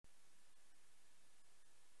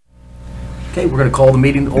Okay, we're going to call the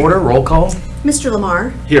meeting to order. Roll call. Mr. Lamar.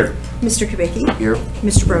 Here. Mr. Kubicki. Here.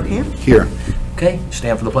 Mr. Brokamp. Here. Okay,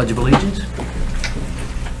 stand for the Pledge of Allegiance.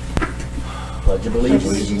 Pledge of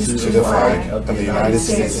Allegiance to the flag of the United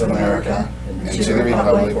States of America and to the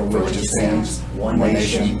republic for which it stands, one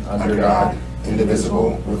nation, under God,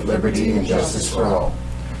 indivisible, with liberty and justice for all.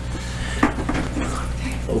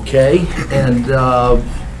 Okay, and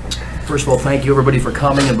first of all, thank you everybody for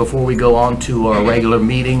coming. And before we go on to our regular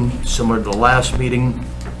meeting, similar to the last meeting,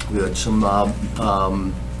 we had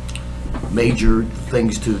some major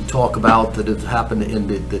things to talk about that have happened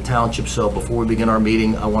in the township. So before we begin our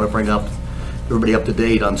meeting, I want to bring everybody up to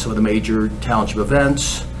date on some of the major township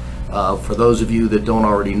events. For those of you that don't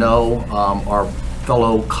already know, our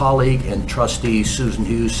fellow colleague and trustee Susan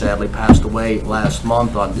Hughes sadly passed away last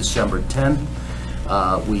month on December 10th.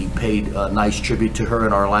 We paid a nice tribute to her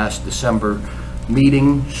in our last December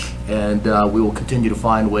meeting, and we will continue to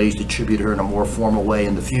find ways to tribute her in a more formal way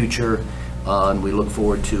in the future, and we look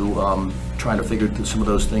forward to trying to figure some of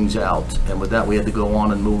those things out. And with that, we had to go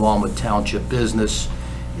on and move on with township business,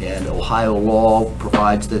 and Ohio law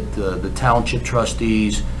provides that the township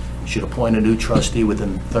trustees should appoint a new trustee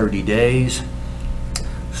within 30 days.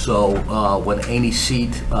 So when any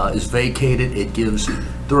seat is vacated, it gives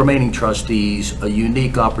the remaining trustees a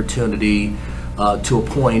unique opportunity to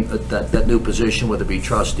appoint that new position, whether it be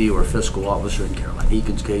trustee or fiscal officer in Caroline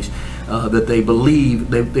Eakin's case, that they believe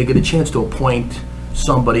they get a chance to appoint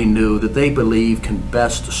somebody new that they believe can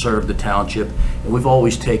best serve the township. And we've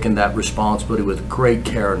always taken that responsibility with great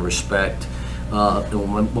care and respect.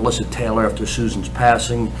 And Melissa Taylor, after Susan's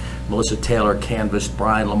passing, Melissa Taylor canvassed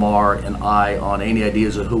Brian Lamar and I on any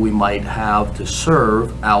ideas of who we might have to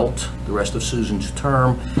serve out the rest of Susan's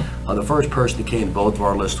term. The first person that came to both of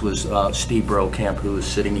our lists was Steve Brokamp, who is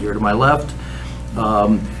sitting here to my left.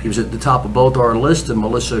 He was at the top of both our lists, and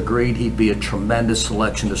Melissa agreed he'd be a tremendous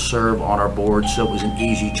selection to serve on our board, so it was an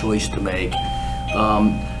easy choice to make.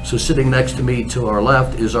 So sitting next to me to our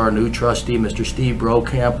left is our new trustee, Mr. Steve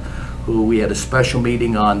Brokamp, who we had a special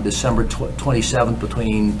meeting on December 27th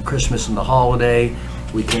between Christmas and the holiday.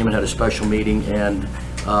 We came and had a special meeting, and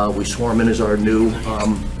we swore him in as our new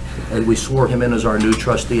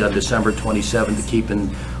trustee on December 27th to keep in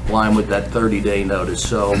line with that 30-day notice.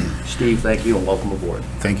 So, Steve, thank you and welcome aboard.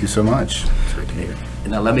 Thank you so much. It's great to be here.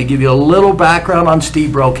 And now let me give you a little background on Steve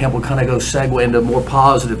Brokamp. We'll kind of go segue into more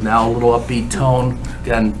positive now, a little upbeat tone.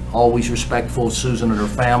 Again, always respectful of Susan and her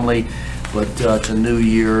family. But it's a new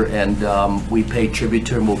year, and we pay tribute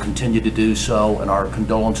to him. We'll continue to do so, and our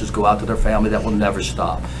condolences go out to their family. That will never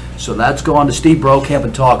stop. So let's go on to Steve Brokamp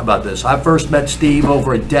and talk about this. I first met Steve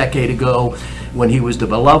over a decade ago when he was the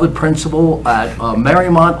beloved principal at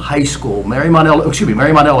Marymount High School,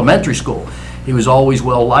 Marymount Elementary School. He was always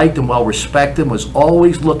well liked and well respected, was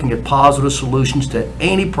always looking at positive solutions to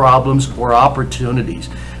any problems or opportunities.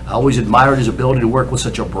 I always admired his ability to work with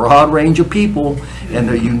such a broad range of people and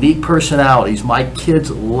their unique personalities. My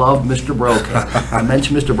kids loved Mr. Brokamp. I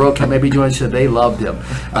mentioned Mr. Brokamp, maybe you said they loved him.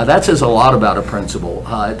 That says a lot about a principal.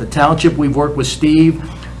 At the township, we've worked with Steve,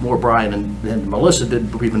 more Brian and Melissa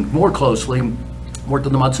did even more closely. Worked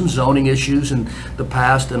with them on some zoning issues in the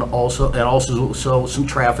past, and also some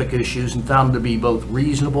traffic issues, and found them to be both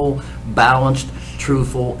reasonable, balanced,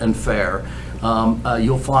 truthful, and fair.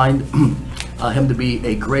 You'll find him to be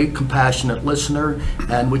a great, compassionate listener,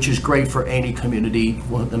 and which is great for any community.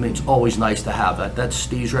 Well, I mean, it's always nice to have that. That's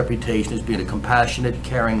Steve's reputation, as being a compassionate,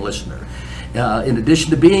 caring listener. In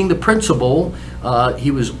addition to being the principal,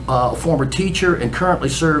 he was a former teacher and currently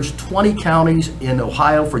serves 20 counties in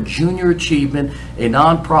Ohio for Junior Achievement, a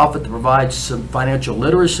nonprofit that provides some financial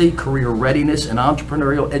literacy, career readiness, and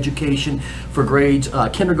entrepreneurial education for grades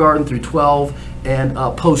kindergarten through 12 and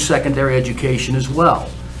post-secondary education as well.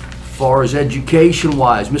 As far as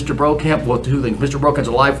education-wise, Mr. Brokamp, well, two things. Mr. Brokamp's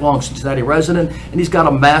a lifelong Cincinnati resident, and he's got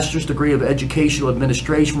a master's degree of educational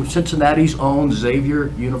administration from Cincinnati's own Xavier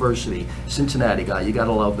University. Cincinnati guy, you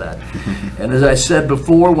gotta love that. And as I said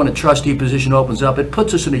before, when a trustee position opens up, it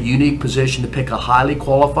puts us in a unique position to pick a highly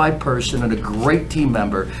qualified person and a great team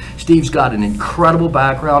member. Steve's got an incredible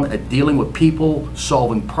background at dealing with people,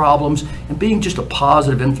 solving problems, and being just a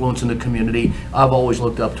positive influence in the community. I've always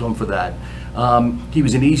looked up to him for that. He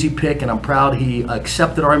was an easy pick, and I'm proud he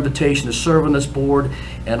accepted our invitation to serve on this board.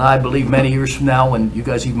 And I believe many years from now, when you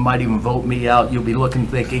guys might even vote me out, you'll be looking,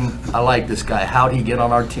 thinking, I like this guy. How'd he get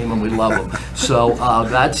on our team? And we love him. So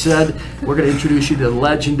that said, we're going to introduce you to the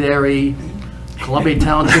legendary Columbia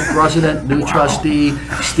Township resident, new trustee,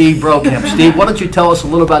 Steve Brokamp. Steve, why don't you tell us a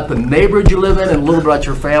little about the neighborhood you live in and a little about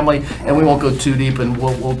your family, and we won't go too deep, and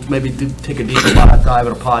we'll maybe take a deeper dive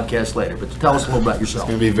in a podcast later, but tell us a little about yourself.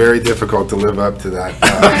 It's going to be very difficult to live up to that.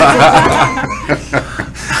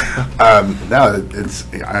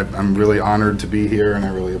 I'm really honored to be here, and I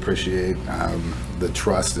really appreciate the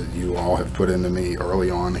trust that you all have put into me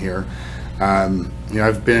early on here.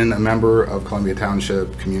 I've been a member of Columbia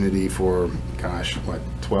Township community for,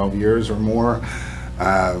 12 years or more.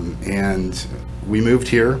 And we moved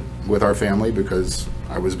here with our family because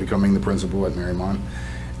I was becoming the principal at Marymount.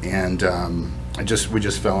 And we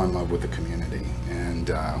just fell in love with the community. And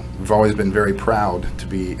we've always been very proud to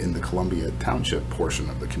be in the Columbia Township portion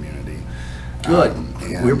of the community. Good.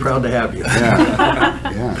 We're proud to have you.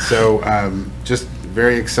 Yeah. So just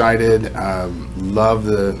very excited. Love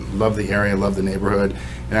the area. Love the neighborhood.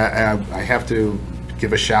 And I have to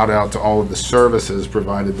give a shout out to all of the services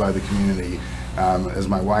provided by the community. As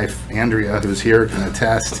my wife Andrea, who's here, can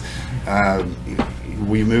attest,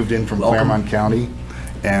 we moved in from Claremont County,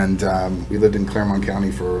 and we lived in Claremont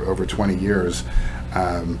County for over 20 years.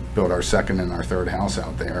 Built our second and our third house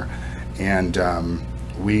out there, and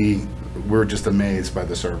we're just amazed by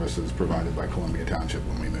the services provided by Columbia Township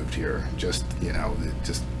when we moved here. Just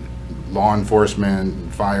law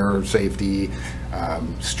enforcement, fire safety,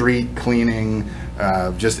 street cleaning,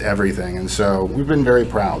 just everything. And so we've been very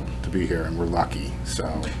proud to be here, and we're lucky.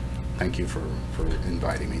 So thank you for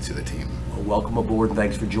inviting me to the team. Well, welcome aboard, and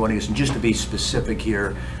thanks for joining us. And just to be specific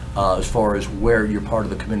here, as far as where you're part of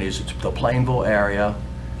the community, it's the Plainville area,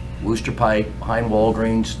 Worcester Pike, behind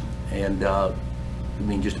Walgreens, and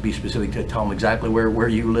just to be specific, to tell them exactly where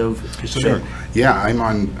you live. Sure. Yeah, I'm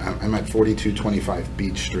at 4225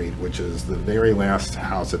 Beach Street, which is the very last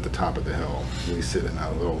house at the top of the hill. We sit in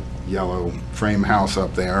a little yellow frame house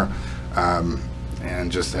up there,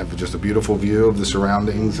 and just have a beautiful view of the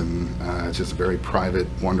surroundings, and it's just a very private,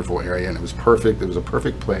 wonderful area. And it was perfect. It was a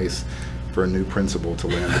perfect place for a new principal to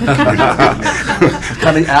land.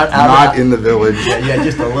 Coming not in the village. Yeah,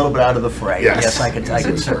 just a little bit out of the fray. Yes, I could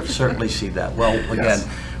certainly see that. Well, again,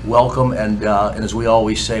 welcome, and as we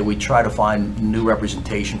always say, we try to find new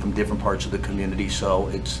representation from different parts of the community. So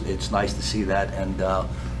it's nice to see that, and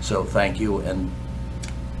so thank you, and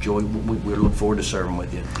Joey, we look forward to serving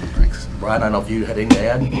with you. Thanks, Brian. I don't know if you had anything to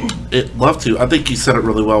add. I'd love to. I think you said it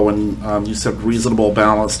really well when you said reasonable,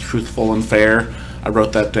 balanced, truthful, and fair. I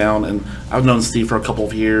wrote that down, and I've known Steve for a couple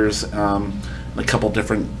of years, and a couple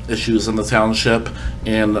different issues in the township,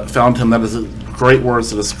 and found him, that is great words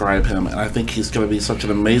to describe him, and I think he's going to be such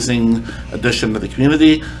an amazing addition to the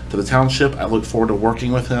community, to the township. I look forward to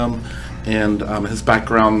working with him, and his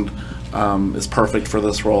background is perfect for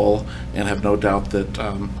this role, and have no doubt that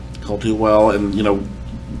he'll do well. And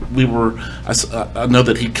I know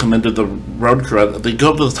that he commended the road crew. They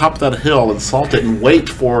go up to the top of that hill and salt it and wait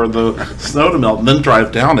for the snow to melt and then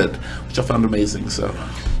drive down it, which I found amazing. So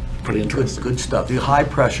pretty interesting. Good stuff. The high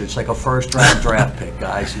pressure. It's like a first-round draft pick,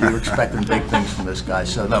 guys. You're expecting big things from this guy.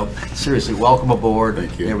 So no, seriously, welcome aboard.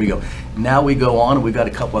 Thank you. There we go. Now we go on, and we've got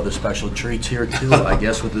a couple other special treats here too, I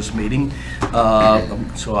guess, with this meeting.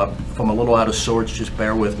 So if I'm a little out of sorts, just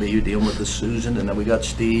bear with me. You're dealing with this, Susan, and then we got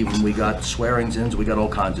Steve, and we got swearings-ins, we got all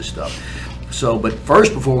kinds of stuff. So, but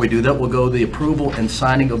first, before we do that, we'll go the approval and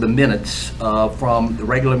signing of the minutes from the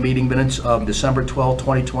regular meeting minutes of December 12,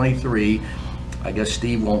 2023. I guess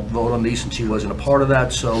Steve won't vote on these since he wasn't a part of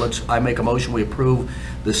that, so I make a motion, we approve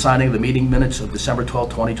the signing of the meeting minutes of December 12,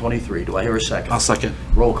 2023. Do I hear a second? I'll second.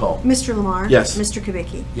 Roll call. Mr. Lamar? Yes. Mr.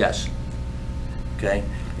 Kubicki? Yes. Okay,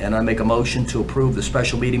 and I make a motion to approve the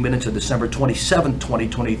special meeting minutes of December 27,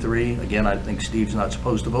 2023. Again, I think Steve's not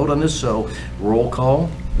supposed to vote on this, so roll call.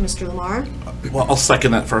 Mr. Lamar? Well, I'll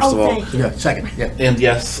second that first of all. Thank you. Yeah, second, yeah. And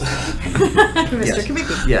yes. Mr. Yes.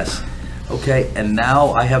 Kubicki? Yes. Okay, and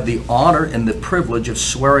now I have the honor and the privilege of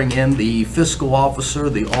swearing in the fiscal officer,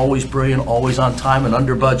 the always brilliant, always on time and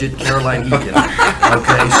under budget, Caroline Eakin.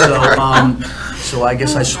 Okay, so I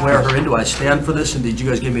guess I swear her in. Do I stand for this? And did you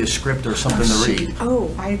guys give me a script or something to read? Oh,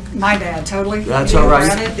 My bad, totally. That's You all right.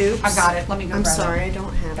 grab it? Oops. I got it, let me go I'm grab it. sorry, I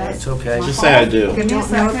don't have it. It's okay. Just say I do. Give me a Don't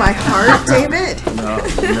know it second. by heart, David? No,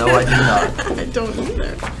 I do not. I don't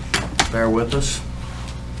either. Bear with us.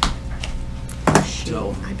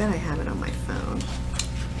 So, I bet I have it on my phone.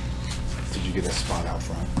 Did you get a spot out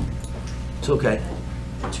front? it's okay.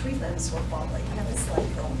 The tree limbs were falling. I was like,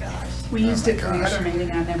 oh gosh. We used it for the other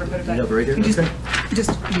meeting, I never put it back. Yeah, very good. You Okay. Just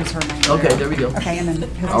use her name. Okay, there we go. Okay, and then.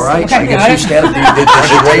 his- All right, Okay, I guess you good. stand up. Did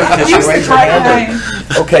you raise Use the your right hand?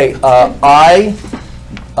 name. Okay, I,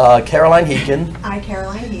 Caroline Heekin, I,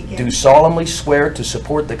 Caroline Heekin, do solemnly swear to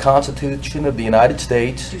support the Constitution of the United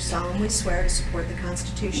States, do solemnly swear to support the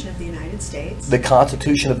Constitution of the United States, the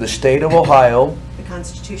Constitution of the State of Ohio, the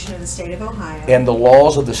Constitution of the State of Ohio, and the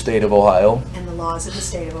laws of the State of Ohio, and the laws of the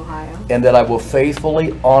State of Ohio, and that I will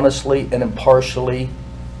faithfully, honestly, and impartially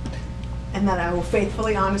and that I will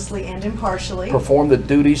faithfully, honestly, and impartially perform the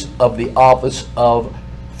duties of the office of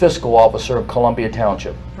Fiscal Officer of Columbia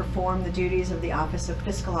Township. perform the duties of the office of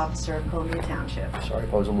Fiscal Officer of Columbia Township. Sorry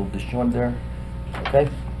if I was a little disjointed there. Okay,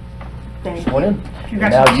 Thank sworn you. in.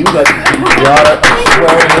 And now you got the honor of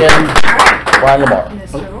swearing in Brian Lamar.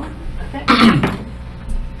 Mr. Moore. Okay.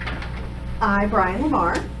 I, Brian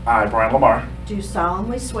Lamar, I, Brian Lamar, do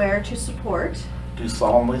solemnly swear to support do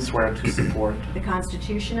solemnly swear to support the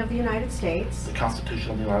Constitution of the United States, the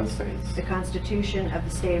Constitution of the United States, the Constitution of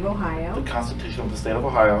the State of Ohio, the Constitution of the State of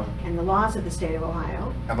Ohio, and the laws of the State of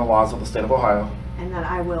Ohio, and the laws of the State of Ohio, and that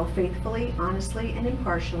I will faithfully, honestly, and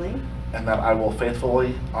impartially and that I will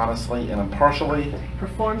faithfully, honestly, and impartially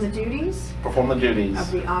perform the duties perform the duties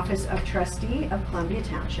of the office of Trustee of Columbia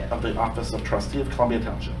Township. of the office of Trustee of Columbia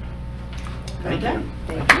Township. Thank Okay? you.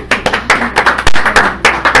 Thank you.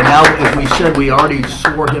 And now, as we said, we already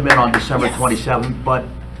swore him in on December Yes. 27th, but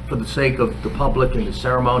for the sake of the public and the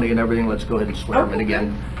ceremony and everything, let's go ahead and swear him in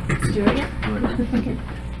again. Let's do it again.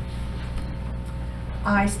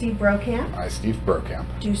 I, Steve Brokamp, I, Steve Burkamp,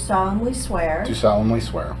 do solemnly swear do solemnly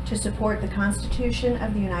swear to support the Constitution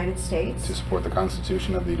of the United States, to support the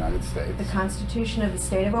Constitution of the United the States, Constitution of the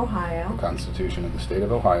State of the Ohio, Constitution of the State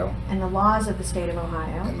of Ohio, and the laws of the State of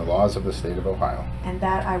Ohio, and the laws of the State of Ohio. and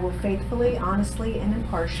that I will faithfully, honestly, and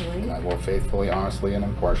impartially And I will faithfully, honestly, and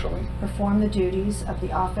impartially perform the duties of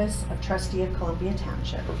the office of Trustee of Columbia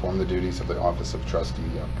Township. perform the duties of the office of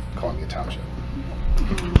Trustee of Columbia Township.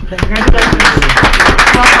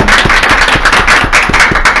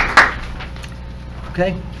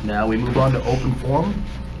 Okay, now we move on to open forum.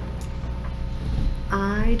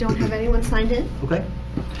 I don't have anyone signed in. Okay.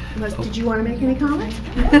 Did you want to make any comment?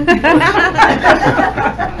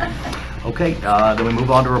 Okay, then we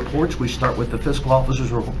move on to reports. We start with the fiscal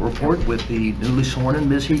officer's report with the newly sworn in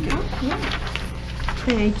Ms. Heekin.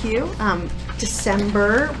 Thank you.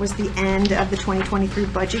 December was the end of the 2023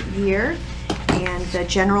 budget year, and the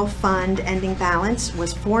general fund ending balance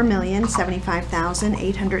was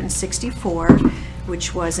 $4,075,864,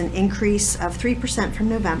 which was an increase of 3% from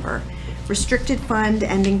November. Restricted fund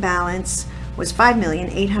ending balance was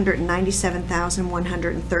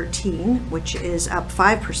 $5,897,113, which is up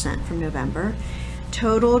 5% from November.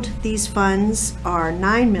 Totaled, these funds are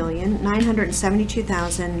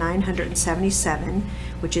 $9,972,977,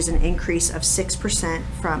 which is an increase of 6%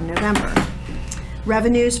 from November.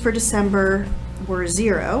 Revenues for December were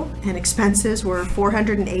 $0, and expenses were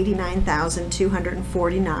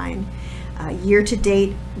 $489,249.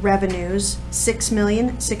 Year-to-date revenues,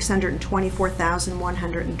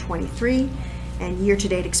 $6,624,123, and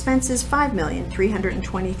year-to-date expenses,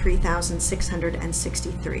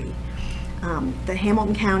 $5,323,663. The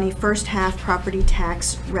Hamilton County first half property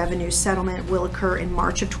tax revenue settlement will occur in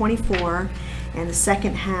March of '24, and the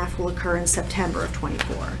second half will occur in September of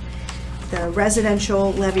 '24. The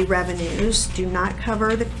residential levy revenues do not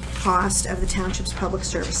cover the cost of the township's public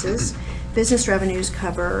services. Business revenues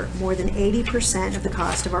cover more than 80% of the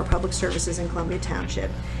cost of our public services in Columbia Township.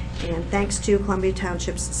 And thanks to Columbia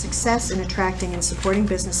Township's success in attracting and supporting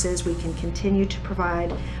businesses, we can continue to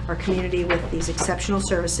provide our community with these exceptional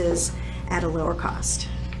services at a lower cost.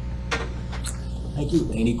 Thank you.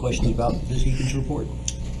 Any questions about Ms. Heekin's report?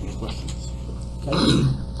 Okay.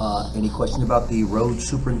 Any questions about the road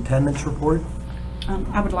superintendent's report?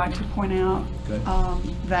 I would like to point out Okay.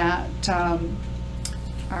 that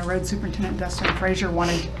our road superintendent, Dustin Frazier,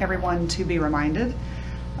 wanted everyone to be reminded.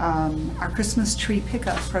 Our Christmas tree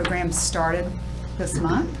pickup program started this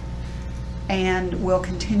month and will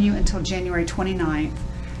continue until January 29th.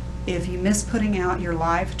 If you miss putting out your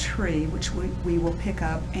live tree, which we will pick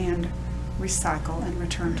up and recycle and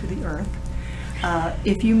return to the earth,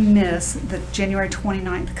 if you miss the January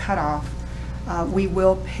 29th cutoff, we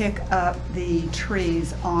will pick up the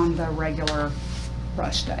trees on the regular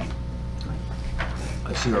brush day.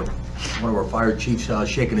 I see one of our fire chiefs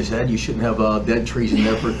shaking his head. You shouldn't have dead trees in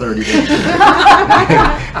there for 30 days.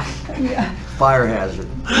 Fire hazard.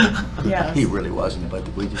 Yes. He really wasn't, but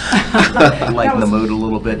we just lightened the mood a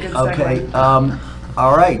little bit. Good segue. Okay.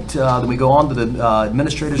 All right. Then we go on to the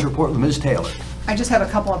administrator's report with Ms. Taylor. I just have a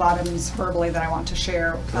couple of items verbally that I want to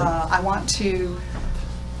share. I want to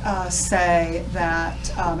say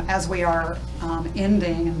that as we are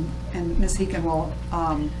ending, and Ms. Heekin will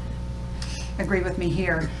agree with me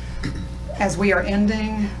here, as we are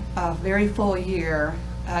ending a very full year,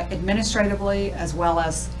 administratively as well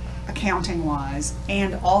as accounting-wise,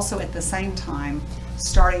 and also at the same time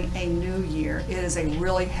starting a new year, it is a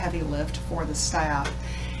really heavy lift for the staff.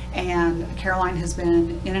 And Caroline has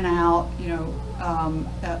been in and out,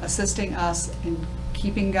 assisting us in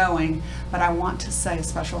keeping going, but I want to say a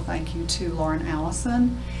special thank you to Lauren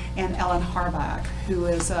Allison and Ellen Harback, who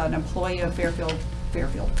is an employee of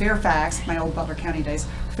Fairfax, my old Butler County days,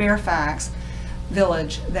 Fairfax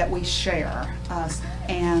Village that we share.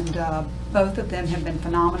 And both of them have been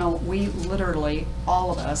phenomenal. We literally,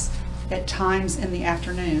 all of us, at times in the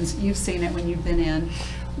afternoons, you've seen it when you've been in,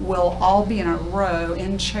 we'll all be in a row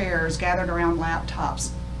in chairs gathered around laptops,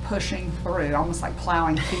 pushing through, almost like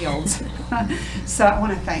plowing fields. So I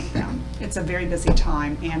want to thank them. It's a very busy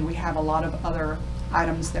time, and we have a lot of other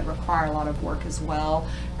items that require a lot of work as well,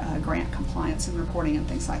 grant compliance and reporting and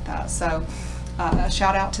things like that. So a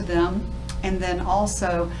shout out to them. And then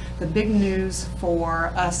also the big news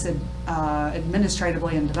for us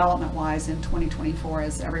administratively and development-wise in 2024,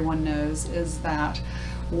 as everyone knows, is that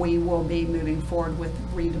we will be moving forward with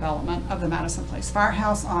redevelopment of the Madison Place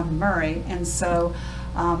Firehouse on Murray. And so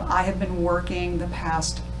I have been working the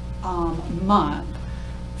past month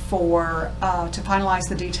to finalize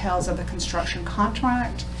the details of the construction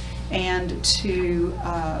contract, and to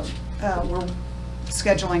we're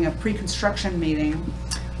scheduling a pre-construction meeting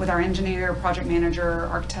with our engineer, project manager,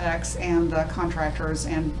 architects, and the contractors,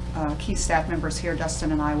 and key staff members here.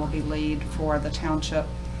 Dustin and I will be lead for the township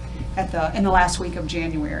in the last week of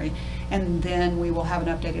January, and then we will have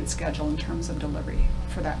an updated schedule in terms of delivery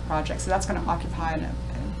for that project. So that's going to occupy an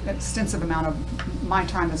extensive amount of my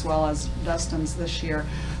time as well as Dustin's this year,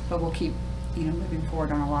 but we'll keep moving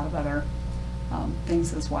forward on a lot of other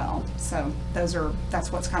things as well. So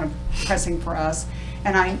that's what's kind of pressing for us.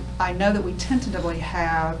 And I know that we tentatively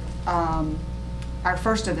have our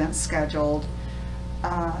first event scheduled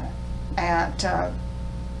at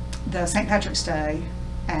the St. Patrick's Day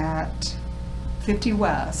at 50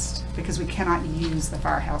 West, because we cannot use the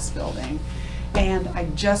firehouse building. And I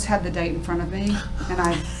just had the date in front of me,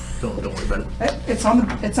 and Don't worry about it. it's on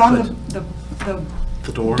the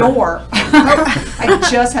door. I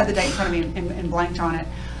just had the date in front of me and blanked on it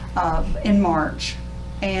in March.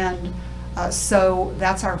 And so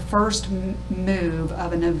that's our first move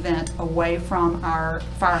of an event away from our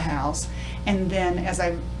firehouse. And then, as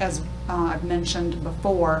I've mentioned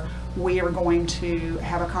before, we are going to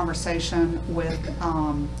have a conversation with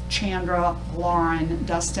Chandra, Lauren,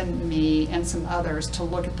 Dustin, me, and some others to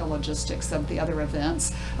look at the logistics of the other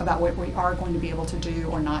events, about what we are going to be able to do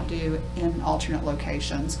or not do in alternate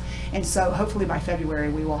locations. And so hopefully by February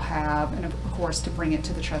we will have, and of course to bring it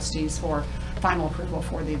to the trustees for final approval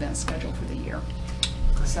for the event schedule for the year.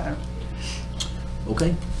 So.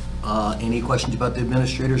 Okay. Any questions about the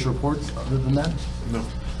administrator's report other than that? No.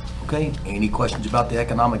 Okay. Any questions about the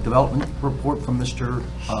economic development report from Mr.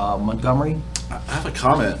 Montgomery? I have a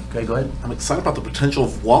comment. Okay, go ahead. I'm excited about the potential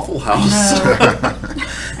of Waffle House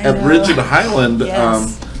I at know. Ridge and Highland.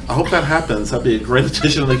 Yes. I hope that happens. That'd be a great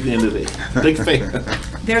addition to the community. Big fan.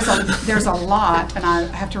 There's a lot, and I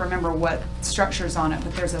have to remember what structure's on it,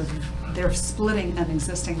 but they're splitting an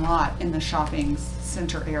existing lot in the shopping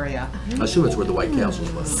center area. I assume it's where the White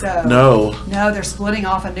Castle's was. So No. they're splitting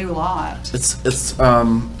off a new lot. It's Here's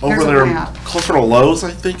over a there, map. closer to Lowe's,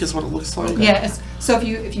 I think, is what it looks like. Yeah, so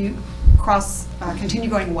if you cross, continue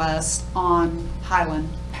going west on Highland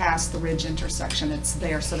past the Ridge intersection, it's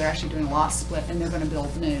there. So they're actually doing a lot split, and they're going to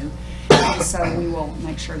build new. And so we will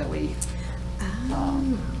make sure that we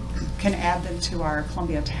can add them to our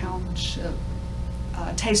Columbia Township.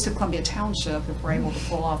 Taste of Columbia Township, if we're able to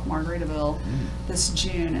pull off Margaritaville this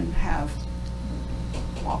June and have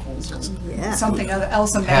waffles or Yeah. something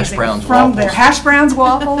else amazing Hash browns, from there. waffles. Hash browns,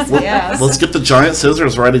 waffles, yes. Let's get the giant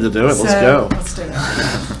scissors ready to do it. Let's go. Let's do it.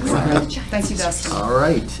 Thank you, Dustin. All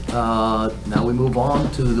right. Now we move on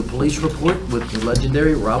to the police report with the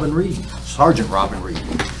legendary Robin Reed, Sergeant Robin Reed.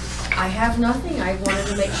 I have nothing. I wanted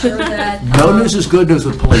to make sure that. No news is good news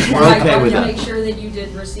with police. We're I okay with wanted to make that. sure that you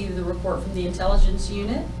did receive the report from the intelligence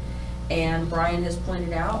unit, and Brian has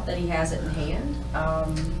pointed out that he has it in hand.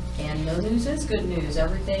 And no news is good news.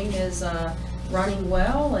 Everything is running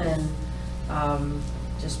well, and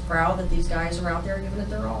just proud that these guys are out there giving it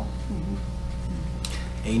their all.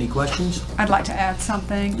 Any questions? I'd like to add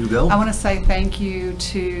something. You go. I want to say thank you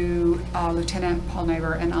to Lieutenant Paul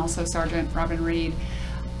Neighbor and also Sergeant Robin Reed.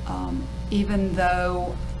 Even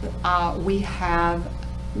though we have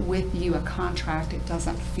with you a contract, it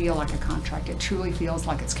doesn't feel like a contract. It truly feels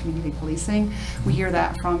like it's community policing. We hear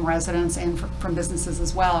that from residents and from businesses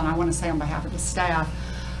as well. And I want to say on behalf of the staff,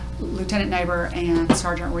 Lieutenant Neighbor and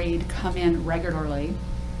Sergeant Reed come in regularly.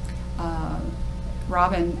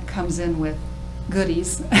 Robin comes in with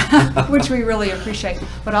goodies, which we really appreciate,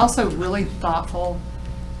 but also really thoughtful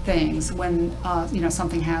things when,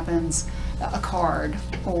 something happens, a card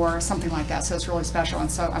or something like that. So it's really special. And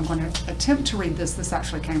so I'm going to attempt to read this. This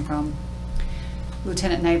actually came from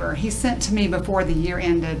Lieutenant Neighbor. He sent to me before the year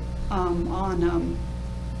ended on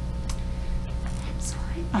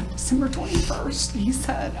December 21st. He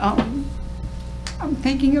said, I'm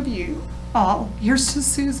thinking of you all. Here's to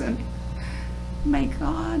Susan. May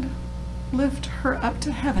God lift her up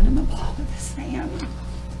to heaven in the palm of his hand.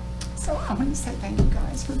 So I want to say thank you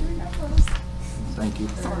guys for doing that for us. Thank you.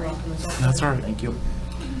 Sorry. That's all right. Thank you.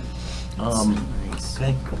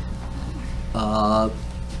 Okay.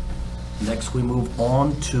 Next, we move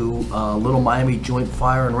on to Little Miami Joint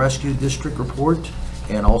Fire and Rescue District report,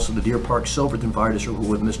 and also the Deer Park Silverton Fire District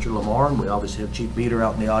with Mr. Lamar. And we obviously have Chief Beater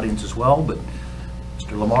out in the audience as well, but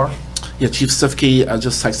Mr. Lamar? Yeah, Chief Sifke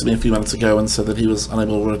just texted me a few minutes ago and said that he was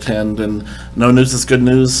unable to attend, and no news is good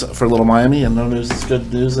news for Little Miami, and no news is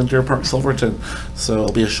good news in Deer Park Silverton. So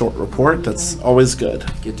it'll be a short report. That's always good.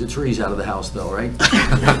 Get the trees out of the house though, right?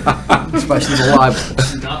 Especially the live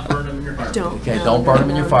ones. Do not burn them in your fire. Okay, don't burn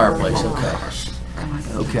them in your fireplace, okay.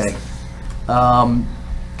 Okay.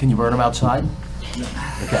 Can you burn them outside?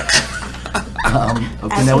 Okay.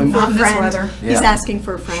 Okay, now we Asking for a In this friend. weather. He's Yeah. asking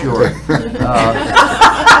for a friend. Sure.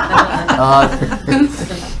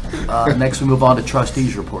 Next, we move on to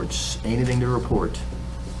trustees' reports. Anything to report?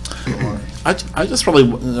 I just really,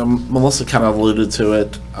 Melissa kind of alluded to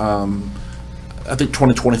it. I think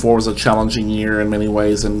 2024 was a challenging year in many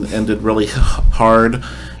ways and ended really hard.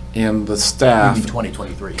 And the staff. Maybe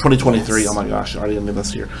 2023. 2023, oh my gosh, already ended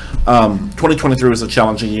this year. 2023 was a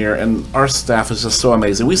challenging year, and our staff is just so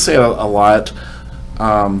amazing. We say it a lot.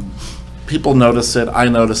 People notice it, I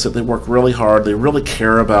notice it. They work really hard. They really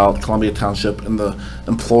care about Columbia Township and the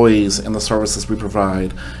employees and the services we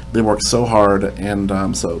provide. They work so hard,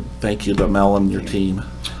 and so thank you to Mel and your team.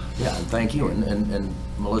 Yeah, and thank you. And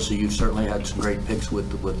Melissa, you've certainly had some great picks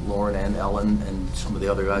with Lauren and Ellen and some of the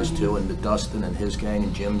other guys too, and Dustin and his gang,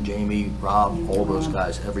 and Jim, Jamie, Rob, all those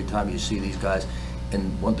guys. Every time you see these guys,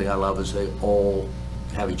 and one thing I love is they all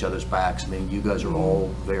have each other's backs. I mean, you guys are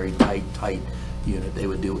all very tight unit. They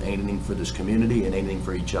would do anything for this community and anything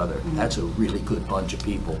for each other. That's a really good bunch of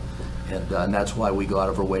people. And that's why we go out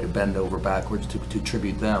of our way to bend over backwards to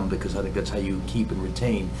tribute them, because I think that's how you keep and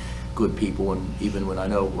retain good people. And even when I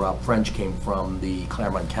know Rob French came from the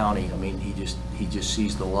Claremont County, I mean, he just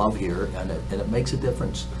sees the love here, and it makes a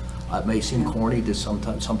difference. It may seem corny to some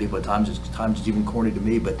people at times. It's even corny to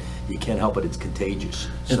me, but you can't help it. It's contagious.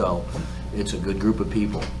 So it's a good group of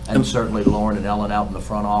people, and certainly Lauren and Ellen out in the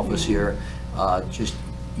front office here.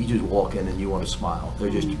 You just walk in and you want to smile. They're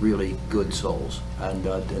just really good souls, and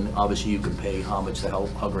obviously you can pay homage to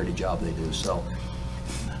how great a job they do. So,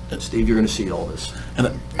 Steve, you're going to see all this.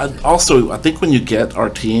 And I think when you get our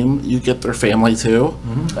team, you get their family too.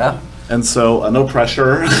 Yeah. And so, no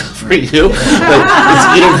pressure for you. You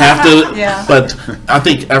don't have to. Yeah. But I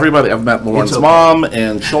think everybody, I've met Lauren's It's okay. mom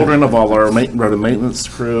and children of all our road and maintenance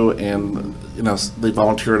crew, and they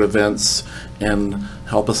volunteer at events and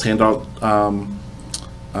help us hand out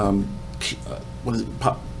what is it,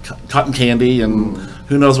 cotton candy, and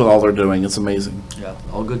who knows what all they're doing. It's amazing. Yeah,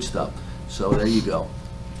 all good stuff. So there you go.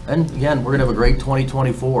 And again, we're gonna have a great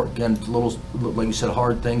 2024. Again, little, like you said,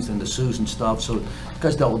 hard things and the Susan stuff. So you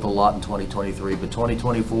guys dealt with a lot in 2023, but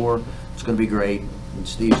 2024, it's gonna be great. And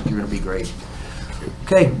Steve, you're gonna be great.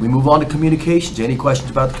 Okay, we move on to communications. Any questions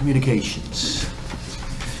about the communications?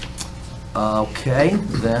 Okay,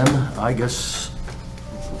 then I guess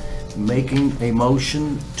making a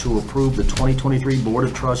motion to approve the 2023 Board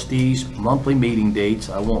of Trustees monthly meeting dates.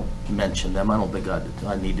 I won't mention them. I don't think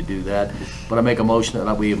I need to do that. But I make a motion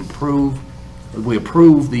that we approve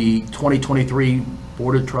the 2023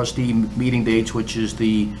 Board of Trustee meeting dates, which is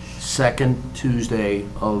the second Tuesday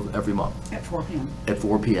of every month At 4 p.m. at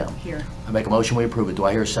 4 p.m. here. I make a motion, we approve it. Do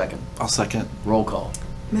I hear a second? I'll second. Roll call.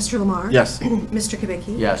 Mr. Lamar? Yes. Mr.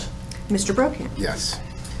 Kubicki? Yes. Mr. Brokamp? Yes.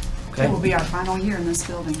 Okay. It will be our final year in this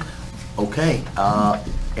building. Okay,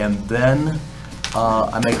 and then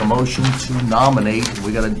I make a motion to nominate,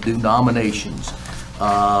 we gotta do nominations.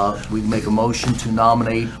 We make a motion to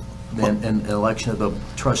nominate an election of the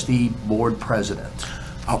trustee board president.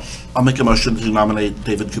 I'll make a motion to nominate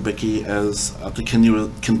David Kubicki as to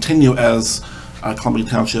continue as Columbia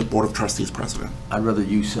Township Board of Trustees president. I'd rather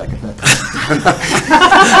you second that.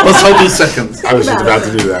 Let's hope he seconds. I was just about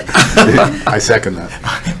to do that. I second that.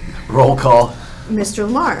 Roll call. Mr.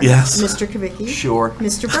 Lamar. Yes. Mr. Kubicki. Sure.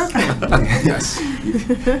 Mr. Brokamp. Yes.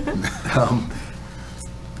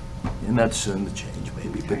 And that's in the change,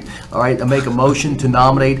 maybe, but, all right, I make a motion to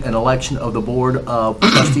nominate an election of the Board of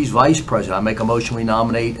Trustees Vice President. I make a motion we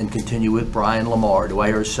nominate and continue with Brian Lamar. Do I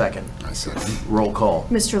hear a second? I second. Roll call.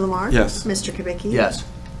 Mr. Lamar. Yes. Mr. Kubicki. Yes.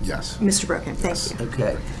 Yes. Mr. Brokamp. Thank you.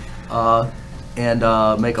 Okay. And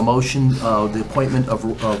make a motion, the appointment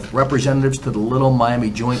of representatives to the Little Miami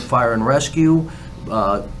Joint Fire and Rescue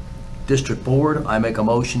District Board. I make a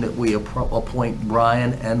motion that we appoint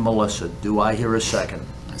Brian and Melissa. Do I hear a second?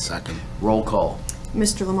 I second. Roll call.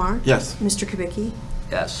 Mr. Lamar. Yes. Mr. Kubicki.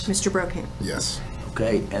 Yes. Mr. Brokamp. Yes.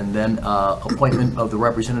 Okay, and then appointment of the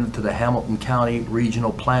representative to the Hamilton County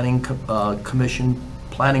Regional Planning Commission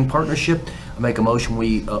Planning Partnership. I make a motion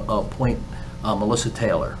we appoint Melissa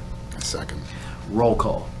Taylor. I second. Roll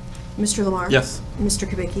call. Mr. Lamar. Yes. Mr.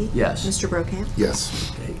 Kubicki. Yes. Mr. Brokamp.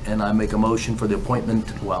 Yes. Okay, and I make a motion for the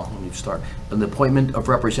appointment, well, let me start. And the appointment of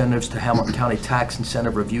representatives to Hamilton County Tax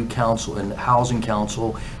Incentive Review Council and Housing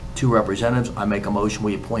Council, 2 representatives. I make a motion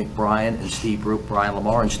we appoint Brian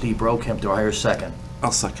Lamar and Steve Brokamp. Do I hear a second?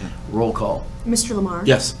 I'll second. Roll call. Mr. Lamar.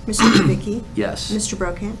 Yes. Mr. Kubicki. Yes. Mr.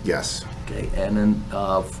 Brokamp. Yes. Okay, and then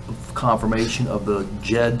confirmation of the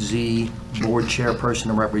JED Z Board Chairperson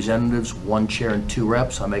and Representatives, 1 chair and 2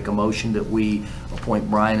 reps. I make a motion that we appoint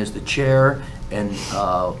Brian as the chair, and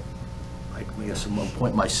I guess I'm going to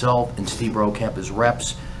appoint myself and Steve Brokamp as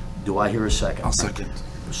reps. Do I hear a second? I'll second.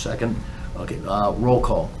 A second? Okay, roll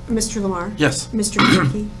call. Mr. Lamar. Yes. Mr.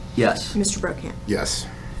 Kubicki. Yes. Mr. Brokamp. Yes.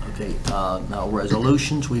 Okay, now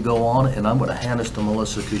resolutions, we go on, and I'm going to hand this to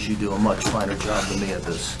Melissa because you do a much finer job than me at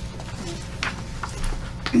this.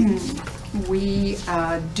 We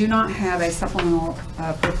do not have a supplemental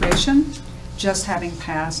appropriation, just having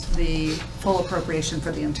passed the full appropriation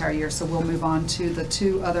for the entire year. So we'll move on to the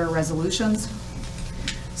 2 other resolutions.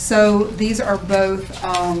 So these are both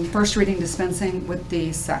first reading dispensing with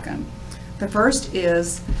the second. The first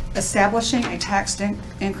is establishing a tax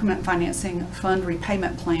increment financing fund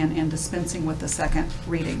repayment plan and dispensing with the second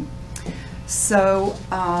reading. So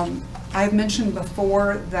I've mentioned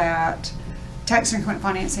before that tax increment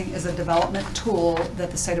financing is a development tool that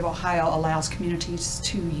the state of Ohio allows communities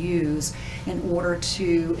to use in order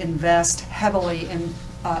to invest heavily in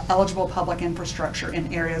eligible public infrastructure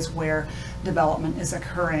in areas where development is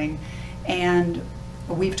occurring. And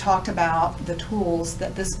we've talked about the tools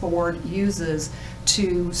that this board uses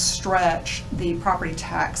to stretch the property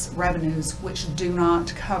tax revenues, which do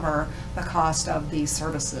not cover the cost of these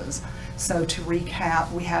services. So to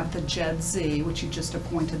recap, we have the JED Z, which you just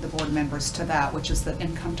appointed the board members to that, which is the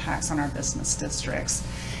income tax on our business districts.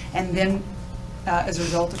 And then as a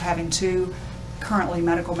result of having 2 currently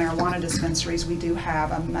medical marijuana dispensaries, we do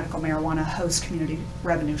have a medical marijuana host community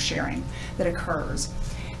revenue sharing that occurs.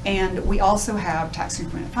 And we also have tax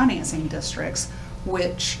increment financing districts,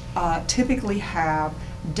 which typically have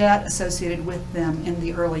debt associated with them in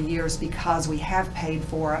the early years because we have paid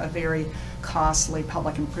for a very costly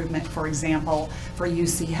public improvement. For example, for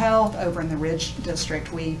UC Health over in the Ridge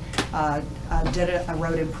District, we did a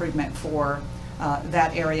road improvement for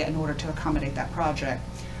that area in order to accommodate that project.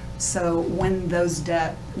 So when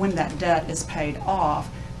that debt is paid off,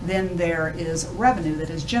 then there is revenue that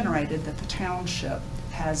is generated that the township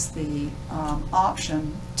has the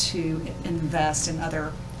option to invest in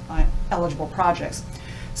other eligible projects.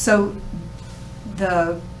 So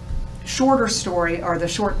the shorter story, or the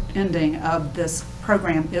short ending of this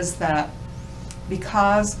program, is that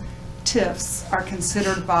because TIFs are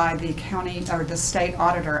considered by the county or the state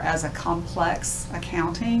auditor as a complex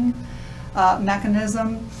accounting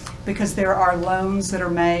mechanism, because there are loans that are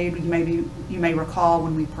made. You may recall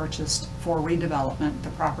when we purchased for redevelopment the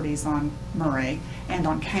properties on Murray and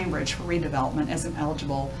on Cambridge for redevelopment as an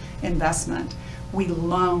eligible investment. We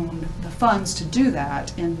loaned the funds to do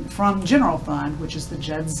that from general fund, which is the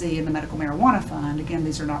JED Z and the medical marijuana fund. Again,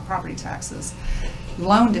 these are not property taxes.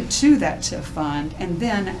 Loaned it to that TIF fund, and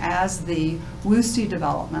then as the Woostie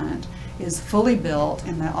development is fully built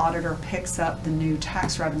and the auditor picks up the new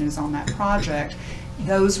tax revenues on that project,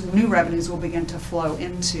 those new revenues will begin to flow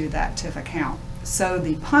into that TIF account. So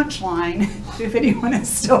the punchline, if anyone is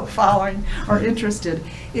still following or interested,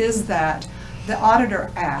 is that the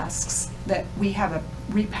auditor asks that we have a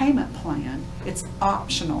repayment plan. It's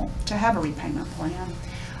optional to have a repayment plan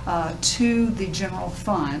to the general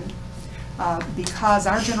fund because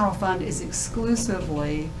our general fund is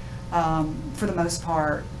exclusively, for the most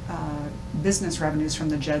part, business revenues from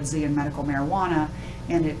the JED Z and medical marijuana,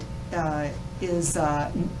 and it is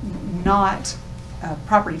not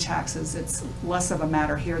property taxes. It's less of a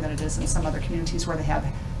matter here than it is in some other communities where they have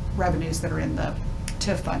revenues that are in the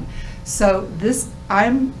TIF fund. So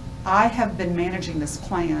I have been managing this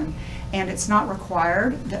plan, and it's not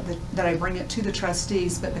required that I bring it to the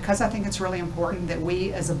trustees, but because I think it's really important that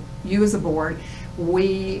you as a board,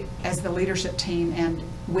 we as the leadership team and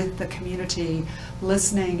with the community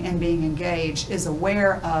listening and being engaged is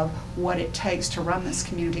aware of what it takes to run this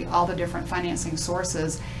community, all the different financing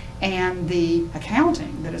sources, and the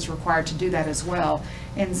accounting that is required to do that as well.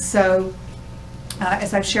 And so,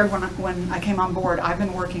 as I've shared when I came on board, I've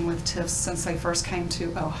been working with TIFs since they first came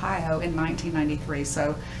to Ohio in 1993,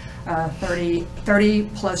 so 30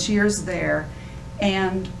 plus years there.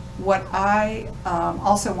 And what I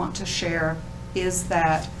also want to share is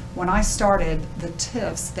that when I started, the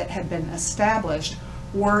TIFs that had been established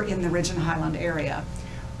were in the Ridge and Highland area,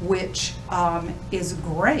 which is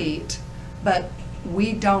great, but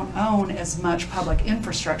we don't own as much public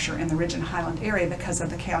infrastructure in the Ridge and Highland area because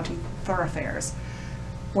of the county thoroughfares.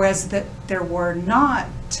 Whereas that there were not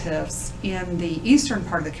TIFs in the eastern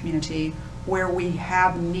part of the community where we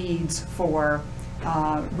have needs for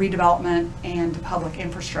redevelopment and public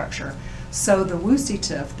infrastructure. So the Woosie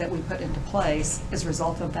TIF that we put into place as a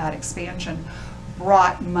result of that expansion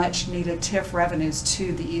brought much needed TIF revenues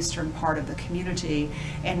to the eastern part of the community.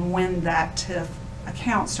 And when that TIF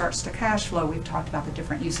account starts to cash flow, we've talked about the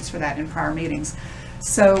different uses for that in prior meetings.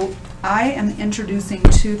 So I am introducing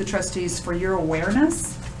to the trustees for your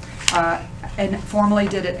awareness, and formally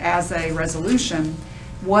did it as a resolution,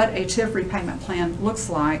 what a TIF repayment plan looks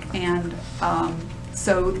like. And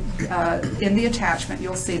so in the attachment,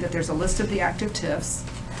 you'll see that there's a list of the active TIFs.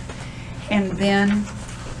 And then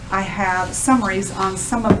I have summaries on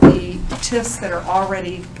some of the TIFs that are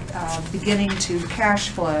already beginning to cash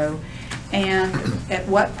flow, and at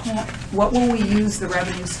what point, what will we use the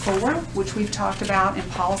revenues for, which we've talked about in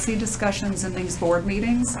policy discussions in these board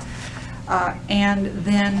meetings, and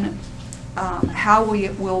then how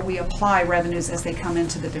will we apply revenues as they come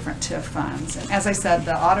into the different TIF funds. And as I said,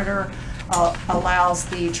 the auditor allows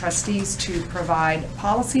the trustees to provide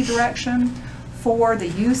policy direction for the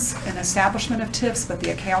use and establishment of TIFs, but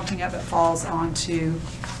the accounting of it falls onto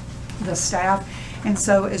the staff. And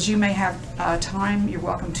so as you may have time, you're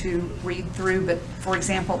welcome to read through, but for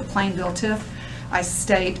example, the Plainville TIF, I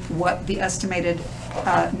state what the estimated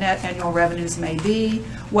net annual revenues may be,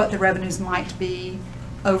 what the revenues might be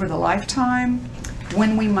over the lifetime,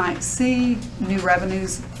 when we might see new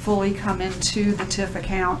revenues fully come into the TIF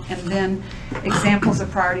account, and then examples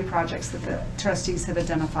of priority projects that the trustees have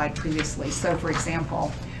identified previously. So for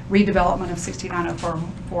example, redevelopment of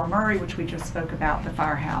 6904 Murray, which we just spoke about, the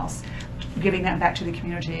firehouse, giving that back to the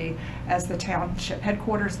community as the township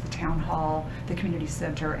headquarters, the town hall, the community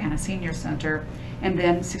center, and a senior center. And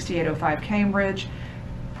then 6805 Cambridge,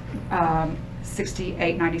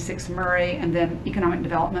 6896 Murray, and then economic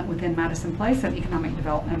development within Madison Place and economic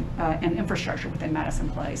development and infrastructure within Madison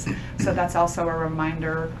Place. So that's also a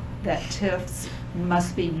reminder that TIFs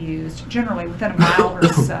must be used generally within a mile or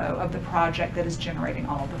so of the project that is generating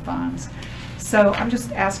all of the funds. So I'm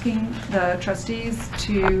just asking the trustees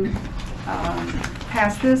to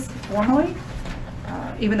pass this formally,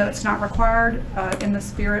 even though it's not required, in the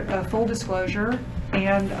spirit of full disclosure,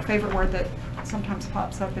 and a favorite word that sometimes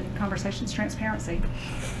pops up in conversations, transparency.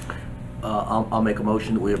 I'll make a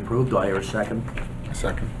motion that we approve. Do I hear a second?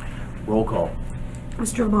 Second. Roll call.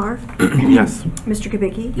 Mr. Lamar? Yes. Mr.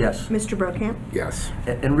 Kubicki? Yes. Mr. Brokamp? Yes.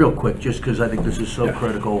 And real quick, just because I think this is so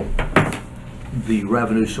critical, the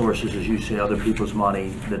revenue sources, as you say, other people's money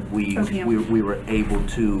that we were able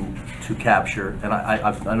to capture, and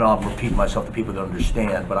I know I'm repeating myself to people that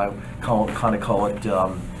understand, but I kind of call it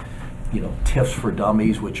TIFs for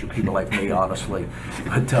dummies, which are people like me, honestly.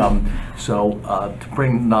 But to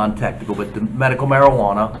bring non-technical, but the medical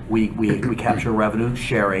marijuana, we capture revenue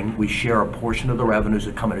sharing. We share a portion of the revenues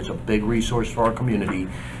that come in. It's a big resource for our community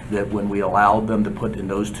that when we allowed them to put in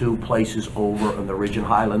those two places over in the Ridge and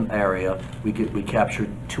Highland area, we capture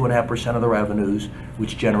 2.5% of the revenues,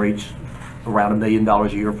 which generates around $1 million a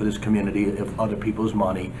year for this community of other people's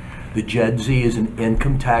money. The JED-Z is an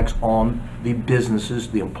income tax on the businesses,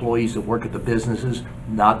 the employees that work at the businesses,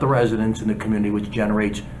 not the residents in the community, which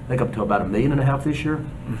generates, I think, up to about $1.5 million this year.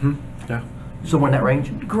 Mm-hmm. Yeah. Somewhere in that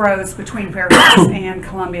range. Grows between Fairfax and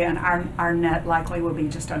Columbia, and our net likely will be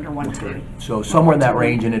just under 1.2. So somewhere in that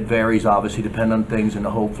range, and it varies obviously depending on things, and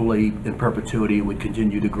hopefully in perpetuity it would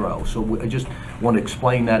continue to grow. So I just want to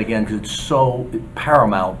explain that again because it's so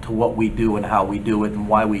paramount to what we do and how we do it and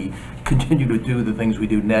why we continue to do the things we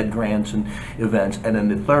do, NED grants and events. And then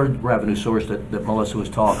the third revenue source that Melissa was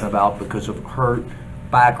talking about, because of her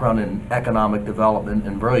background in economic development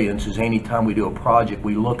and brilliance is anytime we do a project,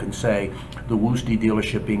 we look and say, the Worcester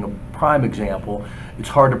dealership being a prime example, it's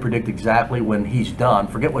hard to predict exactly when he's done.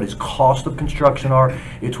 Forget what his cost of construction are,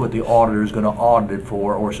 it's what the auditor is going to audit it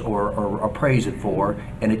for or appraise it for,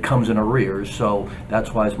 and it comes in arrears. So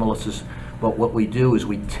that's why, as Melissa's, but what we do is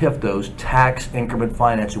we TIF those tax increment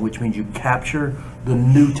financing, which means you capture the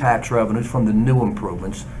new tax revenues from the new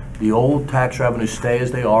improvements. The old tax revenues stay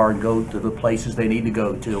as they are and go to the places they need to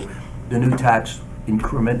go to. The new tax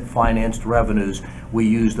increment financed revenues, we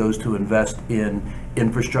use those to invest in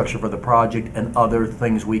infrastructure for the project and other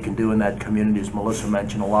things we can do in that community. As Melissa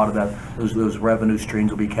mentioned, a lot of that, those revenue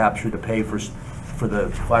streams will be captured to pay for the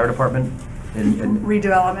fire department and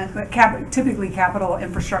Redevelopment, but typically capital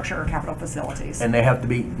infrastructure or capital facilities. and they have to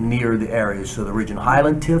be near the areas. So the Region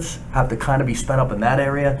Highland TIFs have to kind of be spent up in that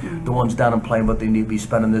area. The ones down in Plain, but they need to be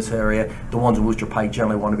spent in this area. The ones in Worcester Pike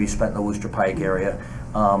generally want to be spent in the Worcester Pike area.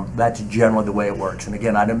 That's generally the way it works. And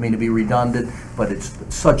again, I don't mean to be redundant, but it's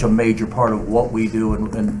such a major part of what we do.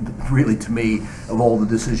 And really, to me, of all the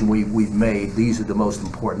decisions we've made, these are the most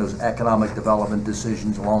important. Those economic development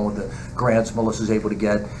decisions, along with the grants Melissa's able to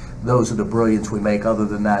get, those are the brilliance we make. Other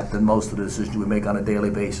than that, than most of the decisions we make on a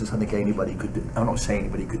daily basis, I think anybody could do. I'm not saying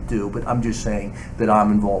anybody could do, but I'm just saying that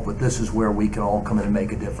I'm involved with. This is where we can all come in and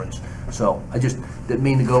make a difference. So I just didn't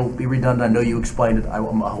mean to go be redundant. I know you explained it.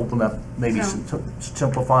 I'm hoping that maybe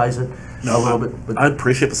simplifies it a little bit. But I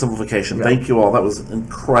appreciate the simplification. Yeah. Thank you all. That was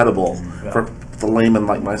incredible Yeah. for the layman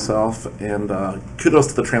like myself, and kudos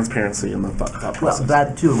to the transparency and the thought well, process.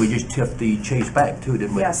 that too. We just tipped the Chase Bank too,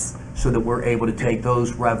 didn't we? Yes. So that we're able to take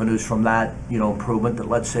those revenues from that, improvement, that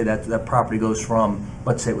let's say that property goes from,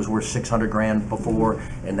 let's say it was worth 600 grand before,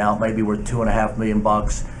 and now it might be worth $2.5 million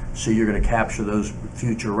bucks. So you're going to capture those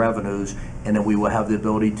future revenues, and then we will have the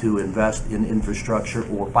ability to invest in infrastructure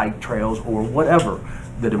or bike trails or whatever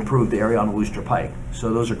that improve the area on Worcester Pike.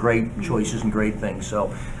 So those are great choices and great things.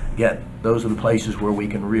 So again, those are the places where we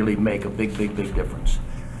can really make a big, big, big difference.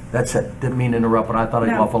 That's it. Didn't mean to interrupt, but I thought I'd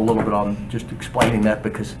go No. off a little bit on just explaining that,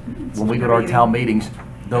 because when we go to our town meetings,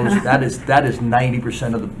 that is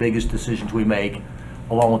 90% of the biggest decisions we make,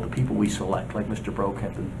 along with the people we select, like Mr.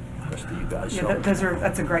 Brokamp and the rest of you guys. Yeah, So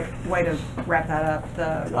that's a great way to wrap that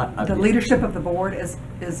up. I- The leadership of the board is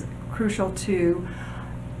crucial to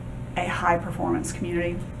a high-performance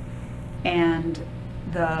community, and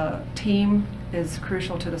the team is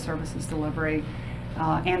crucial to the services delivery,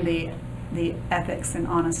 and the ethics and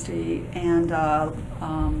honesty, and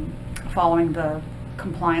following the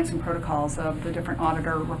compliance and protocols of the different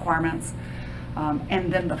auditor requirements,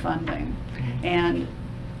 and then the funding. And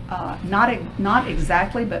not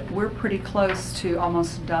exactly, but we're pretty close to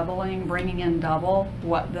almost doubling, bringing in double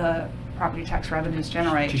what the property tax revenues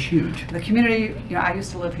generate. which is huge. The community, I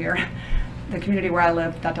used to live here. The community where I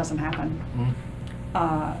live, that doesn't happen.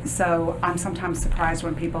 So I'm sometimes surprised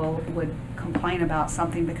when people would complain about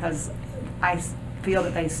something, because I feel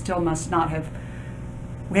that they still must not have,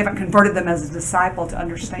 we haven't converted them as a disciple to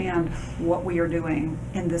understand what we are doing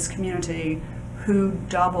in this community, who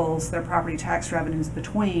doubles their property tax revenues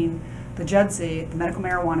between the JUDC, the medical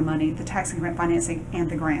marijuana money, the tax increment financing, and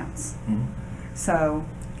the grants. So.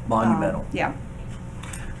 Monumental. Yeah.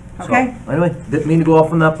 So, Okay. anyway, didn't mean to go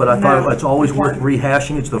off on that, but I thought No, it's always worth important.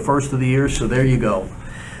 rehashing. It's the first of the year, so there you go.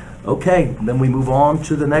 Okay, then we move on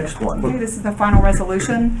to the next one. Okay, this is the final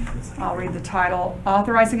resolution. I'll read the title.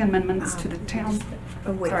 Authorizing amendments to the town.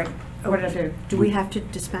 Oh, wait. Sorry, what did I do? Do we have to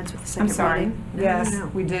dispense with the second I'm sorry. reading? No, Yes, no.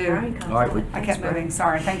 we do. All right, I kept moving,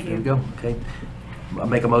 sorry, thank there we you. go. Okay. I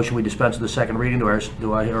make a motion, we dispense with the second reading.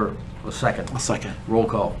 Do I hear a second? A second. Roll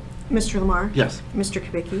call. Mr. Lamar? Yes. Mr.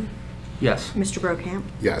 Kubicki? Yes. Mr. Brokamp?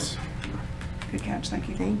 Yes. Good catch, thank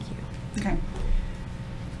you. Thank you. Okay.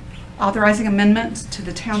 Authorizing amendments to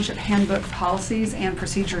the Township Handbook Policies and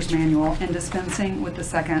Procedures Manual and dispensing with the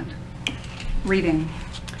second reading.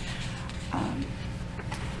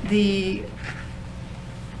 The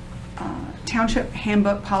Township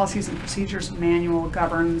Handbook Policies and Procedures Manual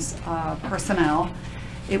governs personnel.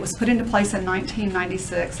 It was put into place in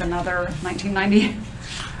 1996, another 1990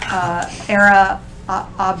 era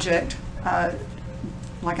object.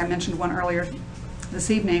 Like I mentioned one earlier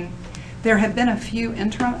this evening. There have been a few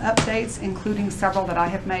interim updates, including several that I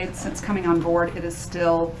have made since coming on board. It is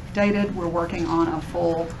still dated. We're working on a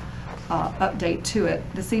full update to it.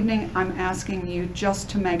 This evening, I'm asking you just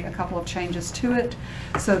to make a couple of changes to it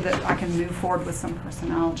so that I can move forward with some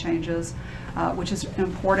personnel changes, which is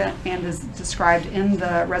important and is described in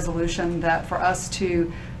the resolution, that for us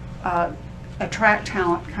to attract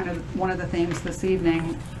talent, kind of one of the themes this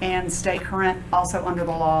evening, and stay current also under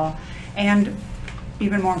the law, and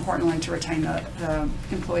even more importantly, to retain the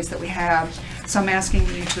employees that we have. So I'm asking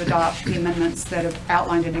you to adopt the amendments that have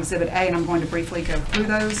outlined in Exhibit A, and I'm going to briefly go through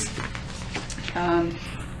those.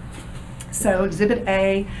 So Exhibit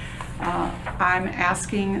A, I'm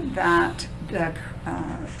asking that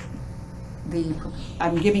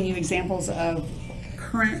I'm giving you examples of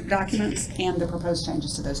current documents and the proposed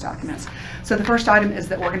changes to those documents. So the first item is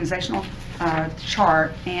the organizational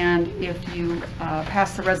chart, and if you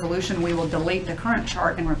pass the resolution, we will delete the current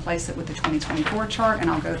chart and replace it with the 2024 chart, and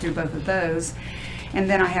I'll go through both of those. And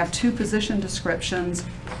then I have two position descriptions.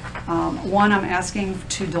 One, I'm asking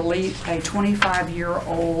to delete a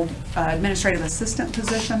 25-year-old administrative assistant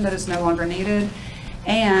position that is no longer needed.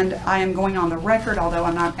 And I am going on the record, although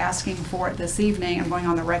I'm not asking for it this evening, I'm going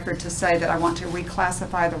on the record to say that I want to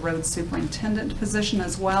reclassify the road superintendent position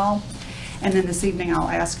as well. And then this evening, I'll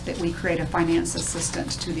ask that we create a finance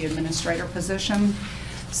assistant to the administrator position.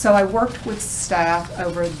 So I worked with staff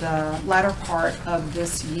over the latter part of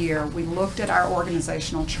this year. We looked at our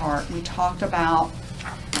organizational chart. We talked about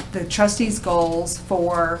the trustees' goals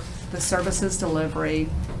for the services delivery,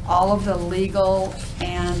 all of the legal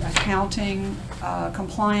and accounting,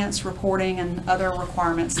 compliance reporting, and other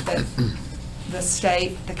requirements that the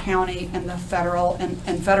state, the county, and the federal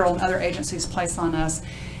and federal and other agencies place on us,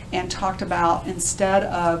 and talked about, instead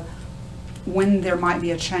of when there might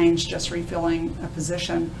be a change, just refilling a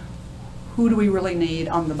position, who do we really need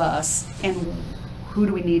on the bus, and who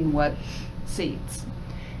do we need in what seats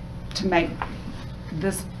to make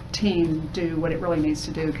this team do what it really needs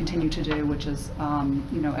to do, continue to do, which is,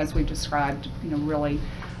 as we've described, really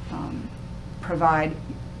provide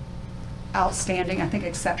outstanding, I think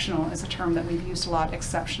exceptional is a term that we've used a lot,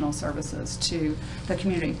 exceptional services to the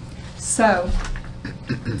community. So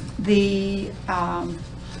the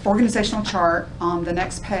organizational chart on the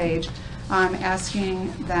next page, I'm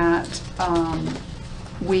asking that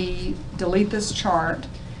we delete this chart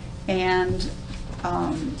and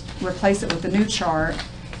replace it with the new chart.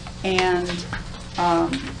 And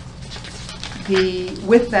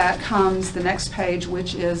with that comes the next page,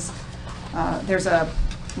 which is there's a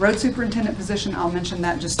road superintendent position. I'll mention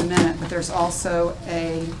that in just a minute, but there's also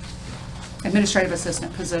a administrative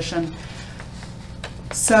assistant position.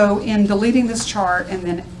 So in deleting this chart and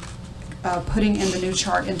then putting in the new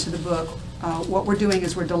chart into the book, what we're doing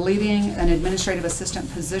is we're deleting an administrative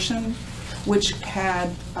assistant position, which had,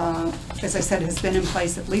 as I said, has been in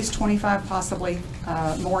place at least 25, possibly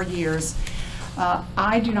more years.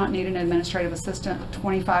 I do not need an administrative assistant,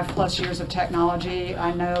 25 plus years of technology.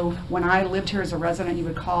 I know when I lived here as a resident, you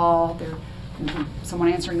would call, there someone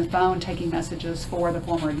answering the phone, taking messages for the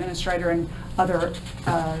former administrator and other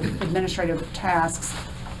administrative tasks.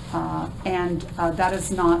 And that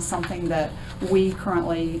is not something that we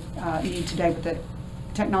currently need today with the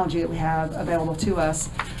technology that we have available to us.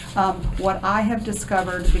 What I have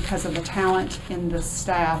discovered because of the talent in the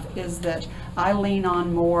staff is that I lean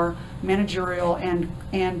on more managerial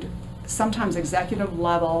and sometimes executive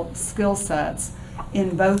level skill sets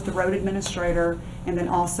in both the road administrator and then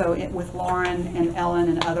also with Lauren and Ellen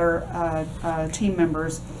and other team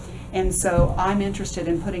members. And so I'm interested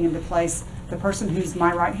in putting into place the person who's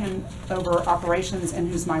my right hand over operations and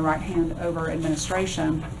who's my right hand over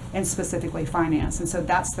administration, and specifically finance. And so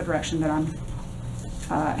that's the direction that I'm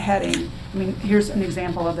heading. I mean, here's an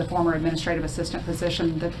example of the former administrative assistant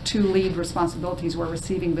position. The two lead responsibilities were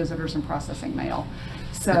receiving visitors and processing mail.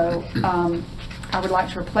 So I would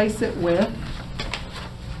like to replace it with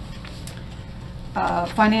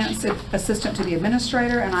finance assistant to the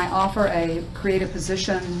administrator, and I offer a creative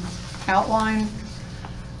position outline.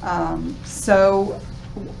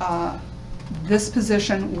 This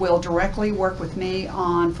position will directly work with me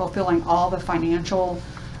on fulfilling all the financial,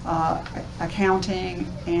 accounting,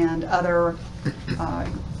 and other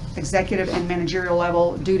executive and managerial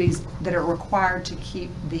level duties that are required to keep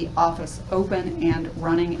the office open and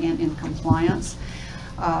running and in compliance.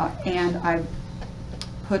 And I've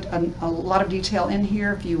put a lot of detail in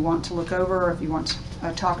here if you want to look over, or if you want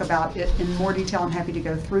to talk about it in more detail. I'm happy to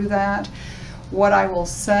go through that. What I will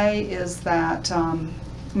say is that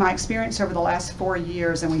my experience over the last 4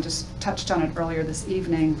 years, and we just touched on it earlier this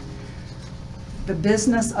evening, the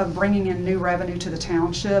business of bringing in new revenue to the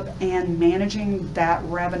township and managing that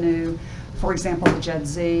revenue, for example, the Jed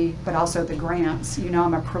Z, but also the grants. You know,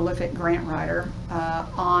 I'm a prolific grant writer.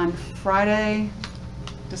 On Friday,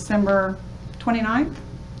 December 29th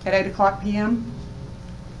at 8:00 p.m.,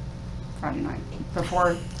 Friday night,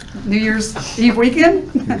 before New Year's Eve weekend,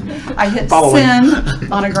 I hit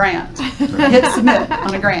send on a grant. Hit submit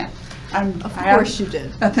on a grant. Of course you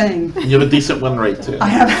did. A thing. You have a decent win rate too. I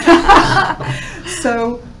have.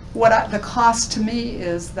 So the cost to me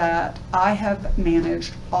is that I have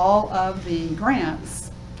managed all of the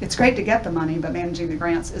grants. It's great to get the money, but managing the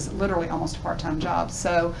grants is literally almost a part-time job.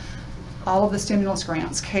 So all of the stimulus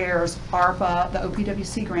grants, CARES, ARPA, the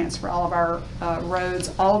OPWC grants for all of our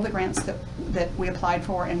roads, all of the grants that we applied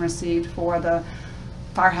for and received for the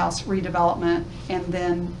firehouse redevelopment, and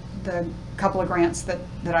then the couple of grants that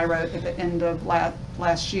I wrote at the end of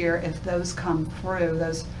last year, if those come through,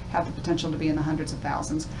 those have the potential to be in the hundreds of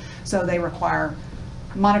thousands. So they require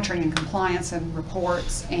monitoring and compliance and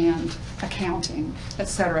reports and accounting, et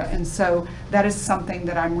cetera. And so that is something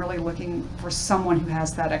that I'm really looking for someone who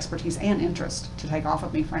has that expertise and interest to take off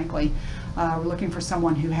of me, frankly. We're looking for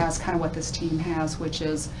someone who has kind of what this team has, which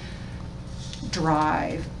is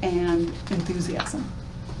drive and enthusiasm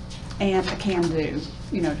and a can-do,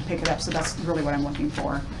 to pick it up. So that's really what I'm looking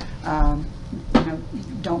for.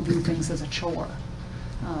 Don't view things as a chore.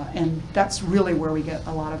 And that's really where we get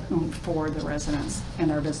a lot of oomph for the residents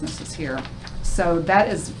and our businesses here. So that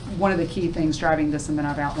is one of the key things driving this, and then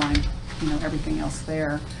I've outlined, everything else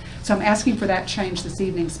there. So I'm asking for that change this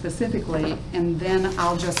evening specifically, and then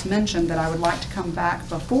I'll just mention that I would like to come back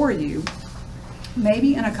before you,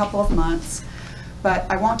 maybe in a couple of months, but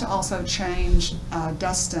I want to also change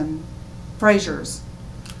Dustin Frazier's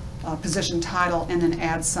position title and then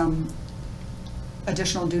add some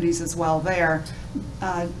additional duties as well there.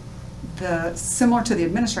 Similar to the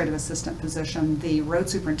administrative assistant position, the road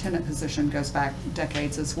superintendent position goes back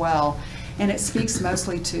decades as well, and it speaks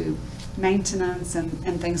mostly to maintenance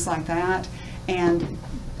and things like that. And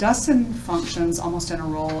Dustin functions almost in a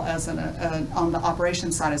role as on the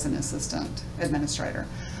operations side as an assistant administrator,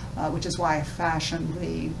 which is why I fashioned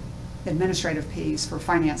the administrative piece for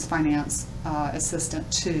finance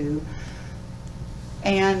assistant 2.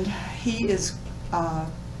 And he is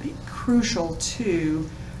crucial to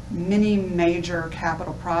many major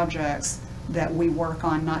capital projects that we work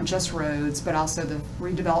on, not just roads, but also the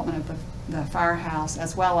redevelopment of the firehouse,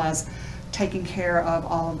 as well as taking care of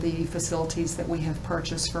all of the facilities that we have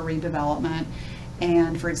purchased for redevelopment.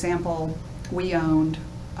 And for example, we owned,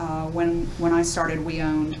 when I started, we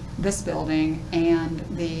owned this building and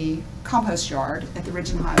the compost yard at the Ridge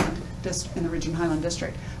and Highland in the Ridge and Highland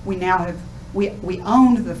district. We now have, we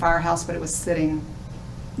owned the firehouse, but it was sitting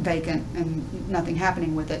vacant and nothing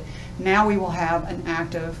happening with it. Now we will have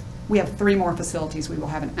we have 3 more facilities. We will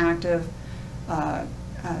have an active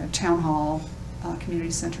town hall, community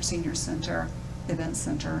center, senior center, event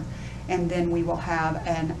center, and then we will have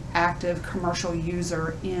an active commercial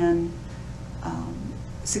user in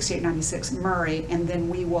 6896 Murray, and then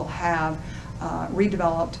we will have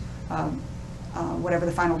redeveloped whatever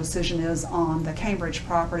the final decision is on the Cambridge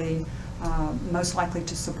property, most likely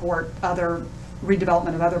to support other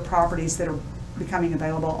redevelopment of other properties that are becoming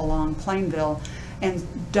available along Plainville. And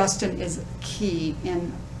Dustin is key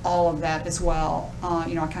in all of that as well. I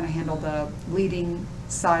kind of handle the leading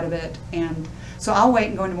side of it, and so I'll wait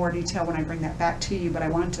and go into more detail when I bring that back to you, but I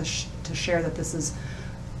wanted to share that this is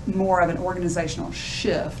more of an organizational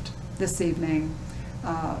shift this evening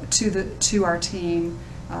to our team,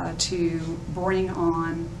 to bring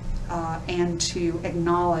on and to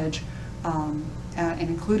acknowledge and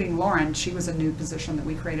including Lauren. She was a new position that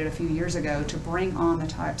we created a few years ago to bring on the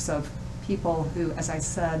types of people who, as I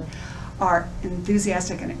said, are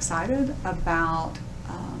enthusiastic and excited about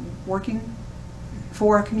working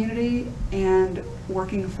for a community and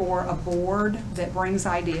working for a board that brings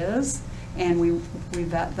ideas, and we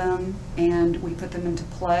vet them and we put them into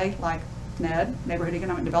play, like NED, Neighborhood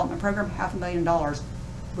Economic Development Program, $500,000,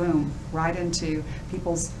 boom, right into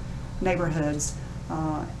people's neighborhoods.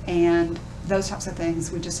 And those types of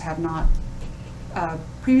things we just have not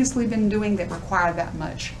previously been doing that require that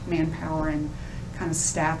much manpower and kind of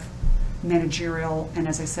staff managerial, and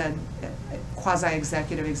as I said,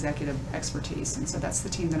 quasi-executive expertise. And so that's the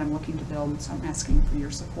team that I'm looking to build. So I'm asking for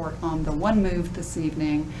your support on the one move this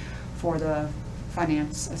evening for the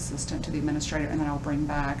finance assistant to the administrator, and then I'll bring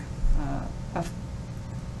back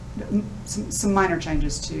some minor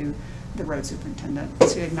changes to the road superintendent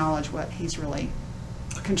to acknowledge what he's really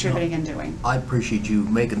contributing and doing. I appreciate you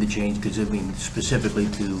making the change, because specifically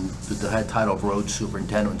to the title of road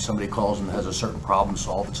superintendent, when somebody calls and has a certain problem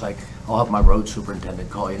solved, it's like, I'll have my road superintendent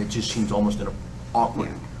call you, and it just seems almost awkward.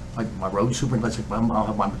 Yeah. Like my road superintendent, like, I'll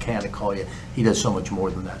have my mechanic call you. He does so much more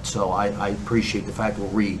than that. So I appreciate the fact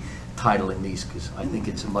we're retitling these, because I think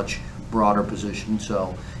it's a much broader position.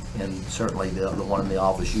 So, and certainly the one in the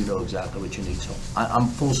office, you know exactly what you need. So I'm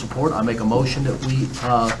full support. I make a motion that we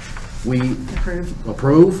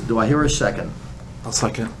approve. Do I hear a second? I'll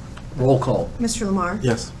second. Roll call. Mr. Lamar?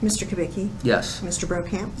 Yes. Mr. Kubicki? Yes. Mr.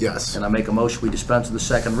 Brokamp? Yes. And I make a motion, we dispense with the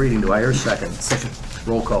second reading. Do I hear a second? Second.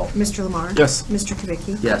 Roll call. Mr. Lamar? Yes. Mr.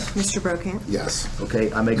 Kubicki? Yes. Mr. Brokamp? Yes.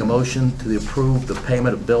 Okay, I make a motion to approve the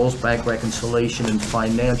payment of bills, bank reconciliation, and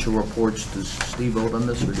financial reports. Does Steve vote on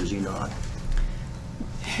this, or does he not?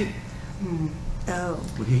 Oh.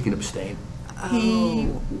 Well, he can abstain. He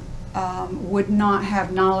would not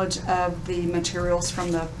have knowledge of the materials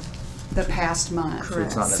from the past month. Correct.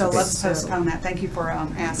 It's not So let's necessary. postpone that. Thank you for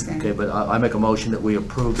asking. Okay, but I make a motion that we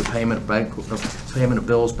approve the payment of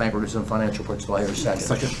bills, bank records, and financial reports. Do I hear a second?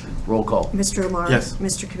 Second. Roll call. Mr. Lamar? Yes.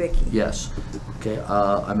 Mr. Kubicki? Yes. Okay,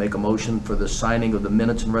 I make a motion for the signing of the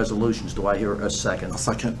minutes and resolutions. Do I hear a second?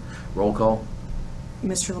 Second. Roll call.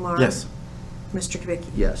 Mr. Lamar? Yes. Mr.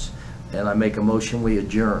 Kubicki? Yes. And I make a motion, we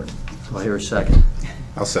adjourn. Do I hear a second?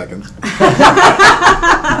 I'll second.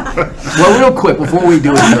 Well, real quick, before we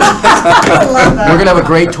do adjourn, we're going to have a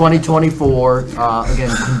great 2024.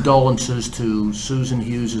 Again, condolences to Susan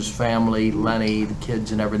Hughes's family, Lenny, the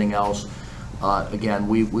kids, and everything else. Again,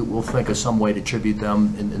 we'll think of some way to tribute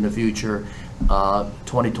them in the future.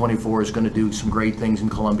 2024 is going to do some great things in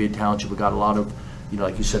Columbia Township. We got a lot of,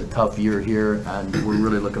 like you said, a tough year here, and we're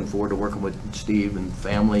really looking forward to working with Steve and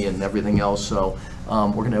family and everything else. So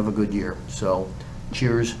we're going to have a good year. So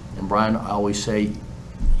cheers. And Brian, I always say,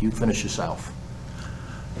 you finish yourself.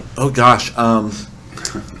 Oh gosh,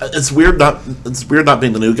 it's weird not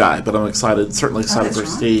being the new guy, but I'm excited. Certainly excited that's for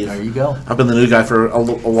right. Steve. There you go. I've been the new guy for a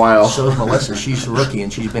while. So is Melissa. She's a rookie,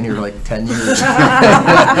 and she's been here like 10 years.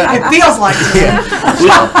 It feels like it.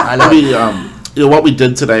 I know. What we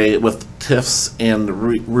did today with TIFs and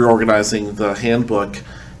reorganizing the handbook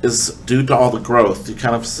is due to all the growth. You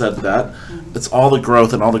kind of said that. It's all the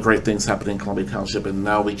growth and all the great things happening in Columbia Township, and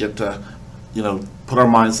now we get to, put our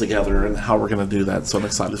minds together and how we're going to do that. So I'm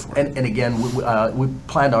excited for it. And again, we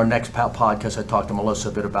planned our next podcast. I talked to Melissa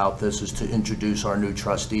a bit about this, is to introduce our new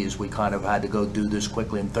trustees. We kind of had to go do this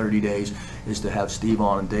quickly in 30 days, is to have Steve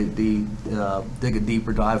on and dig a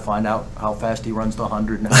deeper dive, find out how fast he runs to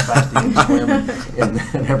 100 and how fast he can swim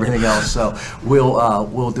and everything else. So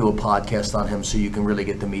we'll do a podcast on him so you can really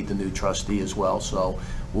get to meet the new trustee as well. So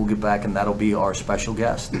we'll get back, and that'll be our special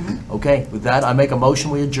guest. Okay, with that, I make a motion,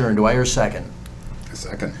 we adjourn. Do I hear a second? A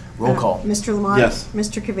second. Roll call. Mr. Lamar? Yes.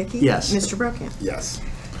 Mr. Kubicki? Yes. Mr. Brokamp? Yes.